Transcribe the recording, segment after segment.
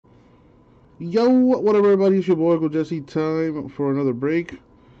Yo, what up, everybody? It's your boy Uncle Jesse. Time for another break.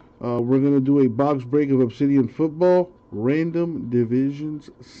 We're gonna do a box break of Obsidian football, random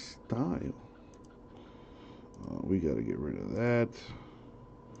divisions style. We gotta get rid of that.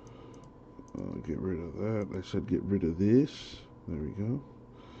 Get rid of that. I said get rid of this. There we go.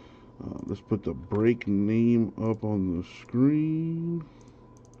 Let's put the break name up on the screen.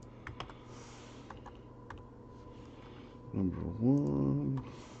 Number 1.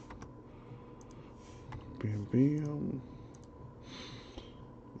 Bam, bam.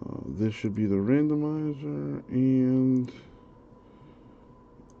 This should be the randomizer, and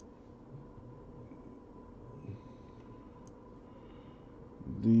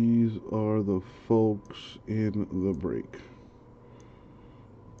these are the folks in the break.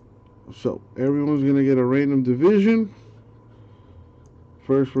 So everyone's going to get a random division.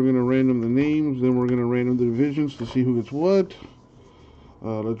 First, we're going to random the names, then we're going to random the divisions to see who gets what.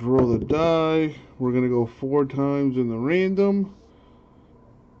 Let's roll the die. We're going to go 4 times in the random.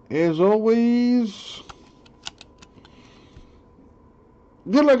 As always,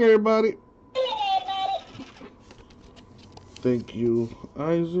 good luck, everybody. Thank you,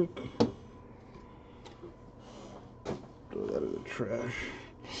 Isaac. Throw that in the trash.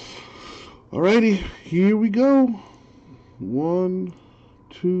 Alrighty, here we go. 1,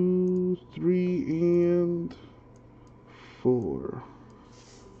 2, 3, and 4.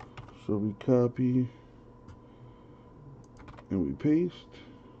 So we copy and we paste.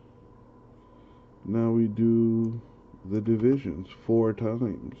 Now we do the divisions 4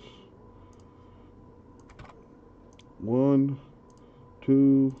 times. 1,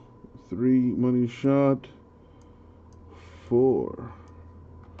 2, 3, money shot, 4.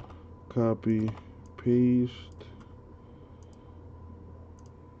 Copy, paste.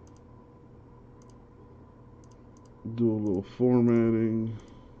 Do a little formatting.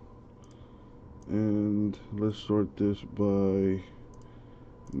 And let's sort this by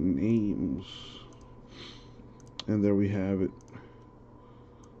names. And there we have it.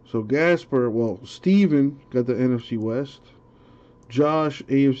 So Gasper, well, Steven got the NFC West. Josh,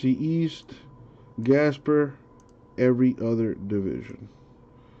 AFC East. Gasper, every other division.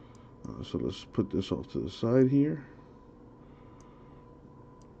 So let's put this off to the side here.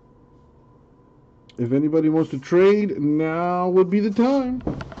 If anybody wants to trade, now would be the time.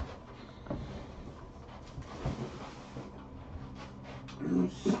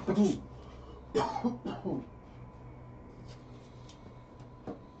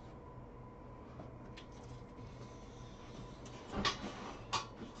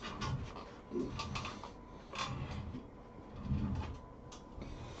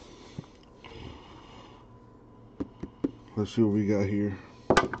 Let's see what we got here.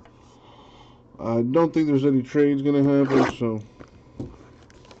 I don't think there's any trades gonna happen, so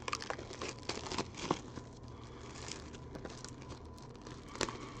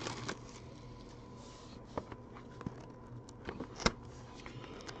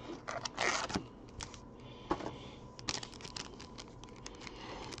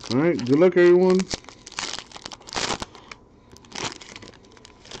alright, good luck, everyone.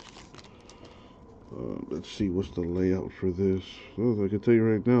 Let's see what's the layout for this. So I can tell you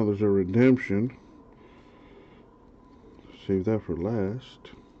right now, there's a redemption. Save that for last.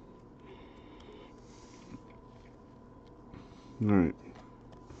 Alright.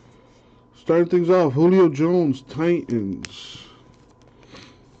 Starting things off, Julio Jones, Titans.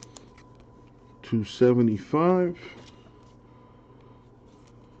 275.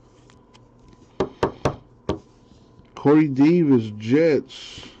 Corey Davis,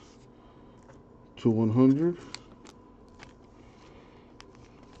 Jets. 2/100.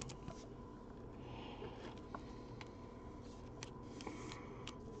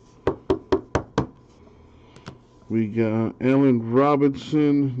 We got Allen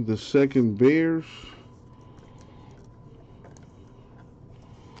Robinson, the second Bears.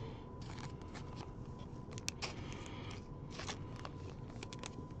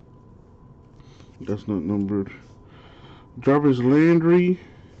 That's not numbered. Jarvis Landry,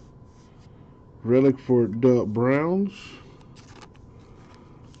 relic for the Browns.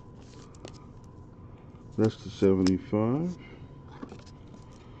 That's the 75.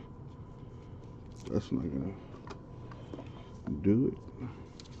 That's not gonna do it.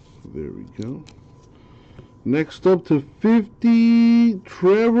 There we go. Next up to 50,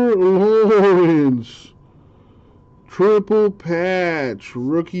 Trevor Lawrence. Triple patch,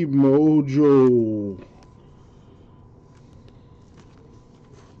 rookie mojo.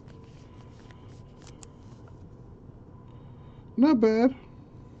 Not bad.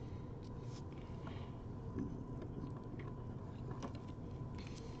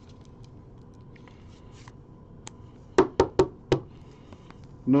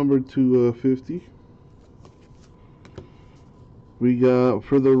 number 250. We got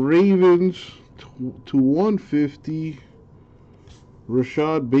for the Ravens to 150,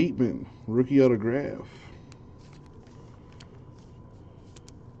 Rashad Bateman, rookie autograph.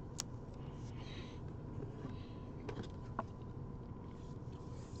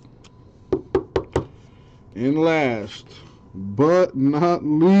 And last but not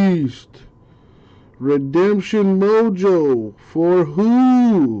least, Redemption Mojo for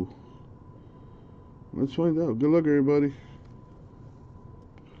who? Let's find out. Good luck, everybody.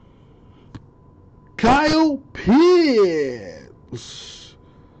 Kyle Pitts,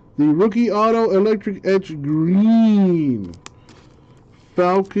 the rookie auto electric etch green,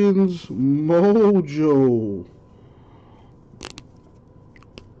 Falcons Mojo.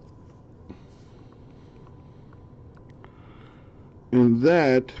 And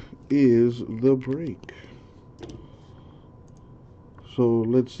that is the break. So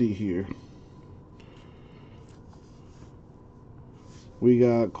let's see here. We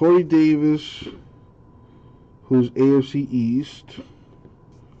got Corey Davis, who's AFC East.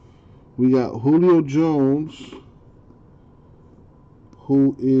 We got Julio Jones,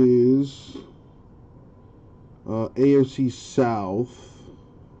 who is AFC South.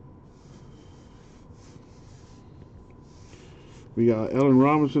 We got Allen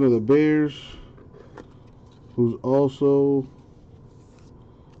Robinson of the Bears, who's also,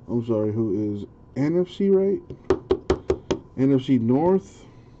 who is NFC, right? NFC North.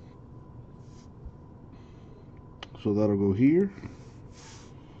 So that'll go here.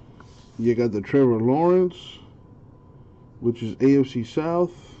 You got the Trevor Lawrence, which is AFC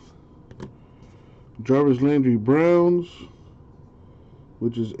South. Jarvis Landry Browns,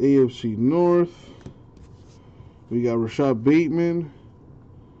 which is AFC North. We got Rashad Bateman,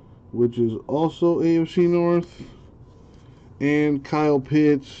 which is also AFC North. And Kyle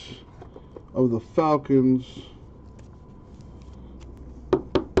Pitts of the Falcons,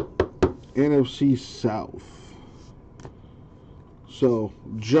 NFC South. So,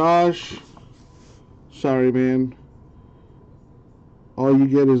 Josh, sorry, man. All you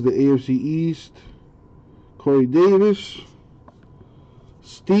get is the AFC East. Corey Davis.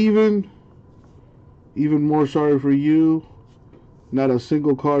 Steven, even more sorry for you. Not a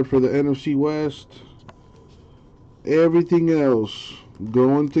single card for the NFC West. Everything else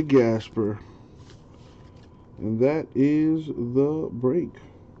going to Gasper. And that is the break.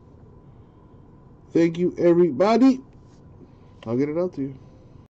 Thank you, everybody. I'll get it out to you.